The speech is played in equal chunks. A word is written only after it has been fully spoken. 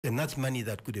And that's money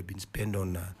that could have been spent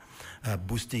on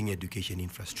boosting education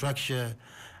infrastructure,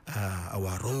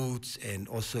 our roads, and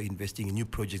also investing in new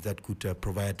projects that could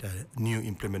provide new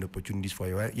employment opportunities for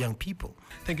our young people.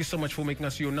 Thank you so much for making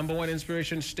us your number one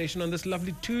inspiration station on this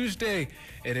lovely Tuesday.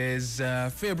 It is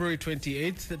February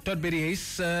 28th, Todd Betty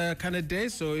Hayes kind of day,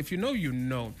 so if you know, you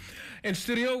know. In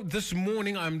studio this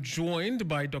morning, I'm joined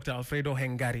by Dr. Alfredo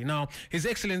Hengari. Now, His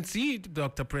Excellency,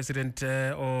 Dr. President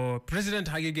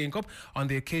Hage Geingob, on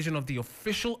the occasion of the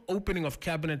official opening of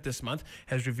Cabinet this month,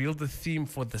 has revealed the theme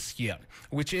for this year,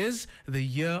 which is the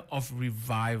Year of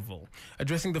Revival.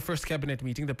 Addressing the first Cabinet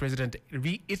meeting, the President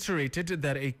reiterated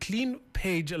that a clean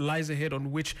page lies ahead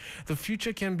on which the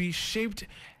future can be shaped,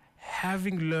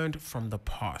 having learned from the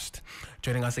past.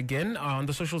 Joining us again on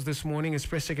the socials this morning is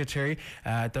Press Secretary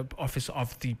at the Office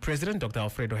of the President, Dr.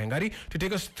 Alfredo Hengari, to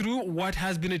take us through what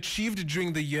has been achieved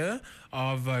during the Year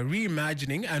of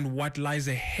Reimagining and what lies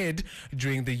ahead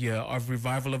during the Year of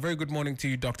Revival. A very good morning to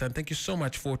you, Doctor, and thank you so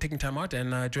much for taking time out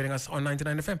and joining us on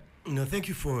 99 FM. No, thank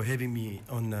you for having me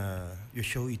on your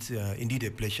show. It's indeed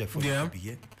a pleasure for me to be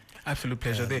here. Absolute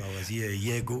pleasure. I was here a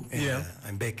year ago, and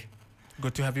I'm back.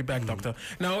 Good to have you back, Doctor.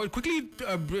 Now, quickly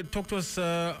talk to us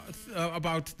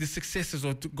about the successes,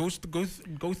 or to go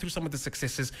through some of the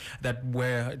successes that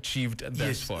were achieved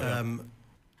thus far.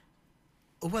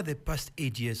 Over the past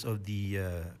 8 years of the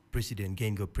President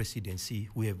Geingob presidency,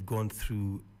 we have gone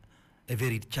through a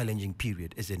very challenging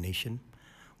period as a nation.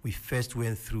 We first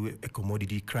went through a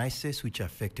commodity crisis, which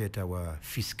affected our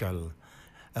fiscal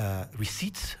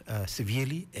receipts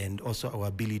severely, and also our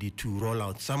ability to roll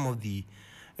out some of the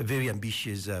very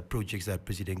ambitious projects that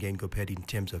President Geingob had in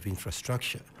terms of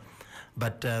infrastructure.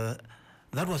 But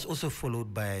that was also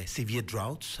followed by severe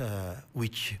droughts,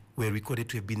 which were recorded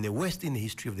to have been the worst in the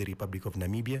history of the Republic of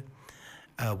Namibia,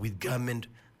 with government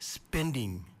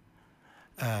spending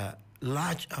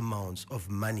large amounts of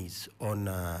monies on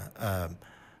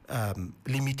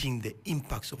limiting the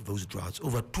impacts of those droughts.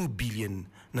 Over $2 billion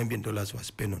Namibian dollars was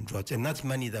spent on droughts, and that's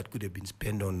money that could have been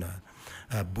spent on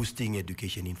boosting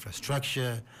education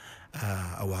infrastructure,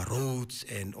 our roads,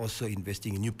 and also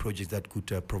investing in new projects that could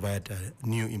provide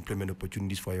new employment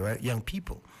opportunities for our young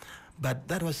people. But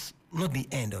that was not the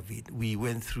end of it. We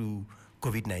went through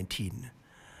COVID-19,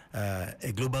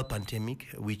 a global pandemic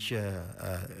which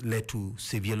led to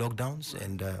severe lockdowns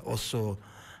and also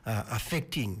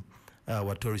affecting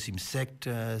our tourism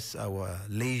sectors, our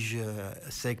leisure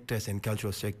sectors, and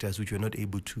cultural sectors, which were not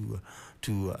able to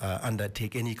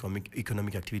undertake any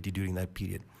economic activity during that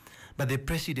period. But the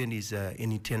president is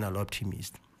an eternal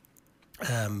optimist.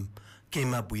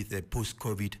 Came up with a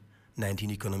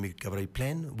post-COVID-19 economic recovery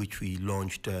plan, which we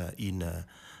launched in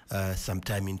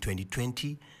sometime in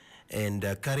 2020,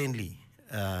 and currently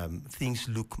things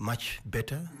look much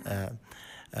better.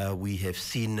 We have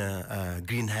seen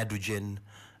green hydrogen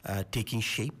taking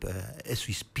shape. As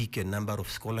we speak, a number of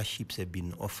scholarships have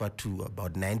been offered to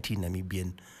about 90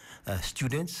 Namibian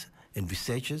students and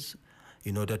researchers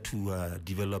in order to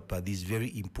develop this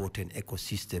very important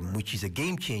ecosystem, which is a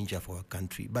game changer for our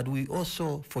country. But we're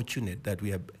also fortunate that we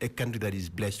have a country that is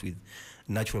blessed with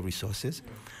natural resources.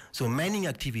 So mining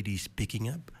activity is picking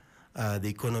up. The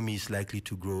economy is likely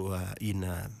to grow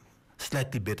in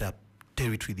slightly better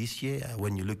territory this year.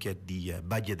 When you look at the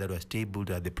budget that was tabled,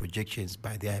 the projections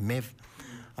by the IMF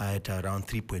are at around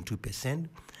 3.2%.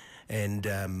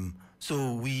 And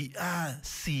so we are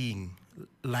seeing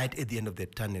light at the end of the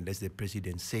tunnel, as the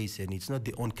president says, and it's not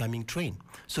the oncoming train.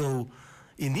 So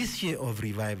in this year of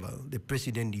revival, the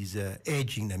president is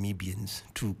urging Namibians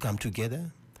to come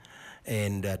together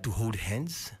and to hold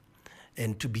hands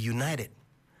and to be united,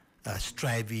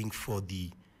 striving for the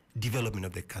development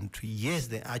of the country. Yes,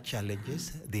 there are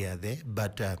challenges, they are there,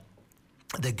 but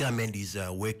the government is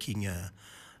working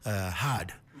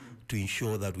hard to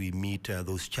ensure that we meet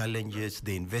those challenges.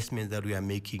 The investments that we are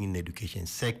making in the education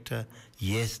sector,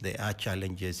 yes, there are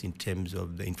challenges in terms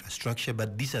of the infrastructure,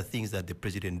 but these are things that the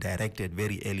president directed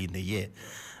very early in the year,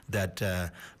 that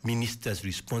ministers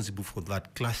responsible for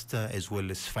that cluster, as well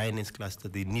as finance cluster,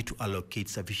 they need to allocate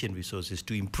sufficient resources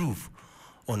to improve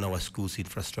on our schools'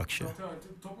 infrastructure. Doctor,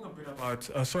 talking a bit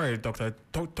about, sorry, Doctor,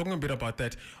 talking a bit about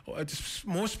that,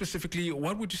 more specifically,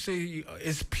 what would you say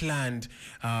is planned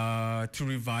to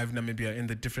revive Namibia in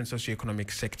the different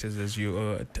socioeconomic sectors, as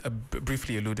you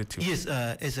briefly alluded to? Yes,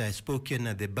 as I have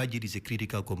spoken, the budget is a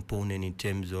critical component in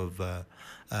terms of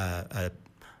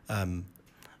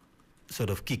sort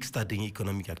of kickstarting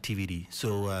economic activity.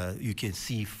 So you can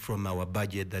see from our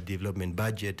budget that development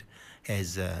budget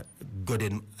has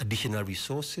gotten additional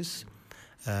resources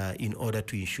in order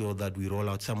to ensure that we roll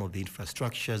out some of the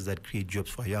infrastructures that create jobs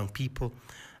for young people.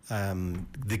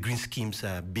 The green schemes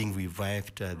are being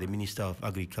revived. The Minister of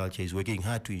Agriculture is working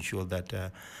hard to ensure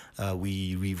that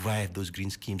we revive those green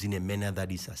schemes in a manner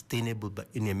that is sustainable, but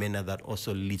in a manner that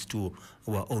also leads to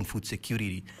our own food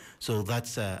security. So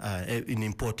that's an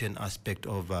important aspect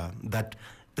of that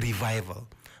revival.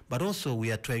 But also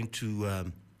we are trying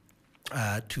to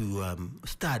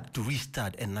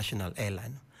restart a national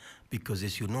airline, because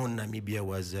as you know, Namibia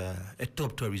was a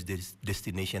top tourist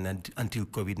destination until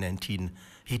COVID-19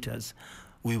 hit us.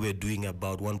 We were doing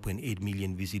about 1.8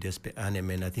 million visitors per annum,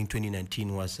 and I think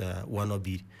 2019 was one of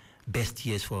the best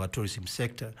years for our tourism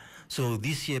sector. So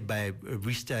this year, by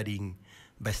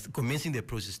commencing the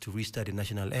process to restart a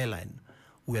national airline,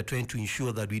 we are trying to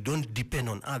ensure that we don't depend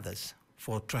on others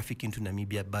for traffic into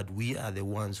Namibia, but we are the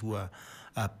ones who are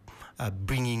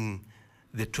bringing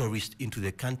the tourists into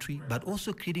the country, right, but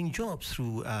also creating jobs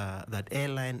through that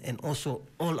airline, and also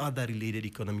all other related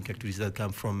economic activities that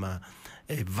come from a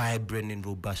vibrant and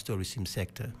robust tourism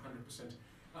sector.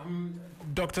 100%.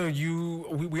 Doctor,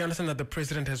 we understand that the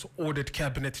President has ordered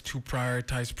Cabinet to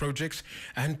prioritize projects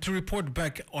and to report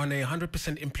back on a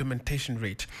 100% implementation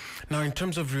rate. Now, in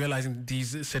terms of realizing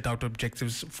these set out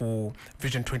objectives for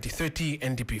Vision 2030,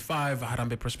 NDP 5,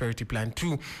 Harambe Prosperity Plan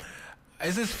 2,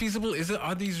 is this feasible?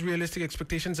 Are these realistic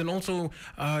expectations? And also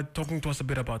talking to us a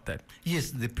bit about that.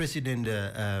 Yes, the President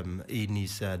in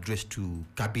his address to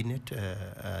Cabinet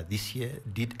this year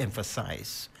did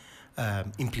emphasize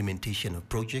implementation of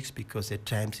projects, because at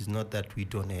times it's not that we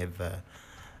don't have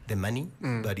the money,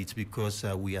 but it's because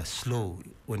we are slow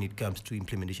when it comes to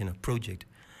implementation of project.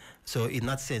 So in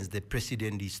that sense, the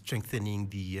President is strengthening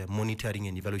the monitoring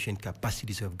and evaluation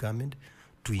capacities of government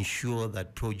to ensure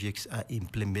that projects are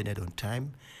implemented on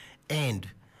time, and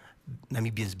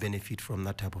Namibians benefit from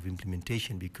that type of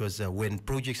implementation, because when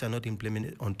projects are not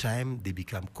implemented on time, they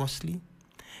become costly,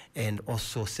 and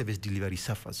also service delivery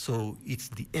suffers. So it's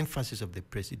the emphasis of the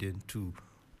President to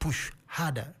push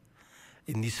harder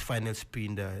in this final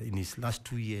sprint. In his last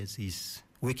 2 years, he's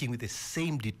working with the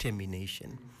same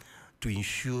determination to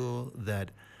ensure that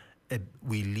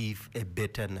we leave a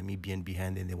better Namibian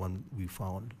behind than the one we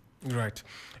found. Right.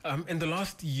 In the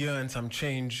last year and some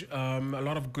change, a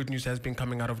lot of good news has been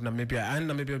coming out of Namibia, and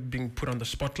Namibia being put on the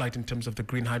spotlight in terms of the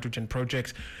green hydrogen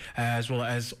projects, as well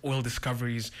as oil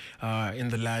discoveries in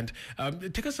the land.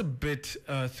 Take us a bit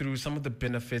through some of the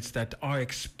benefits that are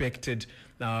expected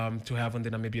to have on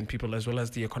the Namibian people, as well as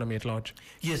the economy at large.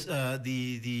 Yes,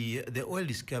 the oil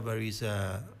discoveries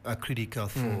are critical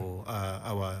for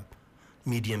our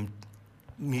medium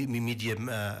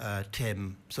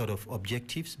term sort of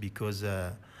objectives, because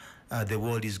the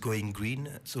world is going green,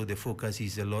 so the focus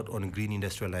is a lot on green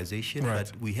industrialization. Right.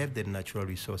 But we have the natural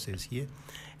resources here,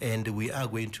 and we are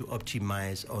going to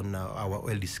optimize on our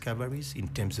oil discoveries in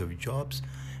terms of jobs,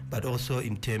 but also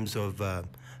in terms of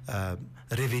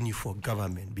revenue for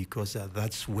government, because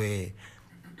that's where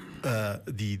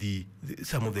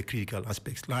some of the critical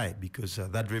aspects lie, because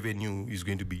that revenue is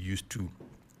going to be used to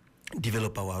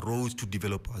develop our roads, to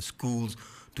develop our schools,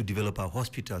 to develop our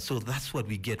hospitals. So that's what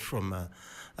we get from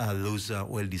those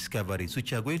oil discoveries,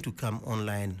 which are going to come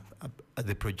online.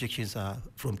 The projections are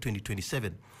from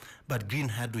 2027. But green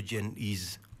hydrogen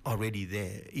is already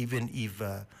there. Even if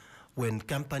when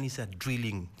companies are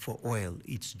drilling for oil,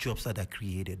 it's jobs that are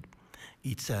created.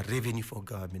 It's revenue for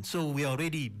government. So we are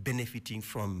already benefiting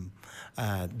from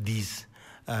these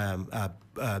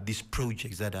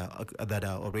projects that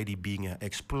are already being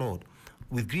explored.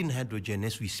 With green hydrogen,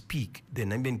 as we speak, the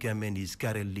Namibian government is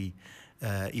currently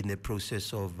in the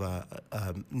process of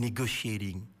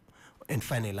negotiating and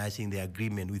finalizing the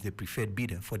agreement with the preferred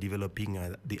bidder for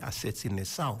developing the assets in the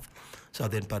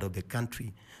southern part of the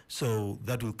country. So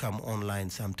that will come online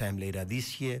sometime later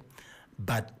this year.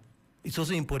 But it's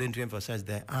also important to emphasize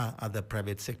there are other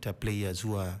private sector players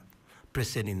who are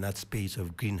present in that space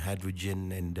of green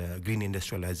hydrogen and green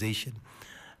industrialization.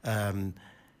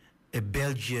 A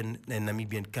Belgian and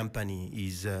Namibian company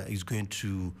is going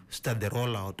to start the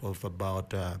rollout of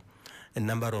about a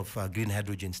number of green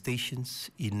hydrogen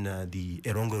stations in the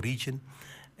Erongo region,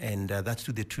 and that's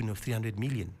to the tune of 300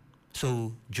 million.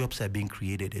 So jobs are being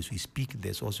created as we speak.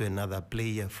 There's also another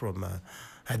player from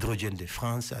Hydrogen de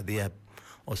France. They are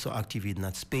also active in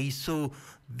that space. So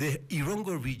the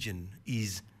Erongo region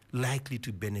is likely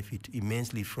to benefit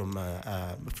immensely from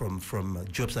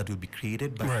jobs that will be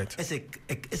created. But right.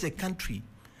 as a country,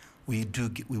 we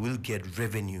will get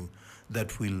revenue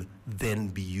that will then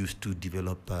be used to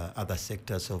develop other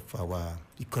sectors of our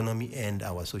economy and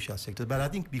our social sectors. But I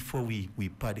think before we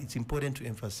part, it's important to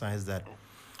emphasize that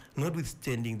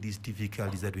notwithstanding these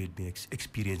difficulties that we've been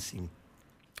experiencing,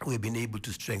 we've been able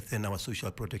to strengthen our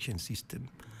social protection system.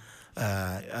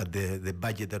 The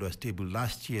budget that was tabled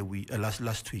last year,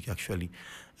 last week actually,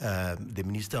 the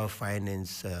Minister of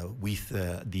Finance with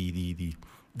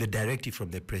the directive from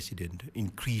the President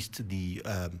increased the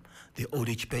old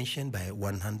age pension by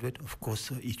 100. Of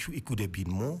course, it could have been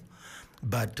more.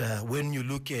 But when you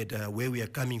look at where we are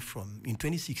coming from, in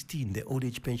 2016, the old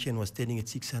age pension was standing at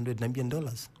 $600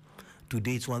 Namibian.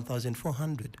 Today, it's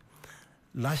 1,400.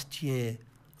 Last year,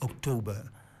 October,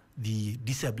 the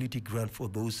disability grant for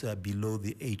those below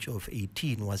the age of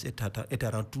 18 was at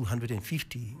around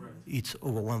 250. Right. It's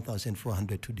over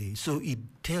 1,400 today. So it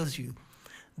tells you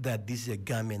that this is a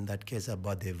government that cares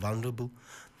about the vulnerable.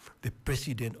 The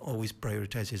President always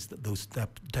prioritizes those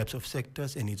types of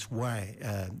sectors, and it's why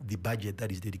the budget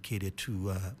that is dedicated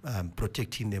to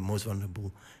protecting the most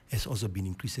vulnerable has also been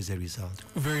increased as a result.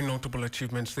 Very notable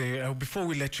achievements there. Before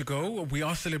we let you go, we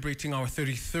are celebrating our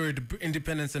 33rd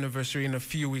independence anniversary in a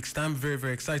few weeks' time. Very,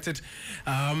 very excited.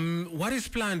 What is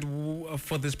planned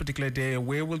for this particular day?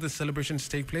 Where will the celebrations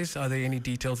take place? Are there any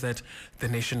details that the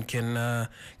nation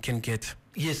can get?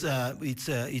 Yes,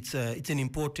 it's an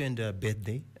important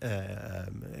birthday.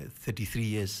 33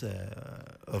 years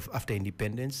after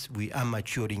independence, we are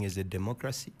maturing as a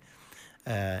democracy,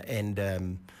 and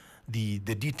the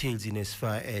details in as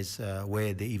far as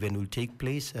where the event will take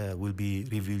place will be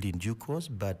revealed in due course.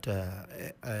 But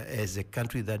as a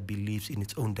country that believes in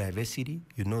its own diversity,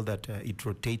 you know that it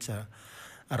rotates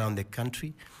around the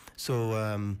country.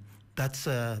 So that's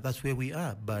where we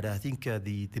are. But I think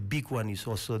the big one is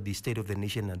also the State of the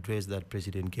Nation address that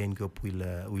President Geingob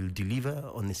will deliver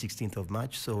on the 16th of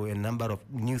March. So a number of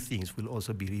new things will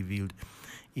also be revealed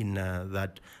in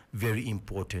that very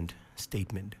important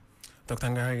statement. Dr.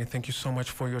 Hengari, thank you so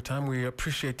much for your time. We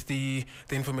appreciate the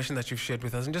information that you've shared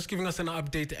with us and just giving us an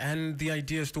update and the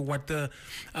idea as to what the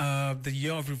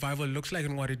Year of Revival looks like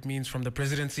and what it means from the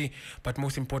presidency, but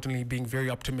most importantly, being very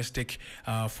optimistic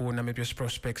for Namibia's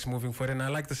prospects moving forward. And I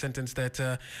like the sentence that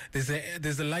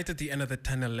there's a light at the end of the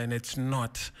tunnel and it's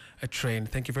not a train.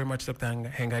 Thank you very much, Dr.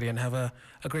 Hengari, and have a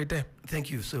great day. Thank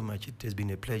you so much. It has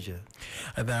been a pleasure.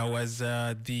 That was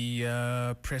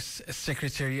the press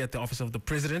secretary at the Office of the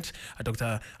President,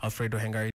 Dr. Alfredo Hengari.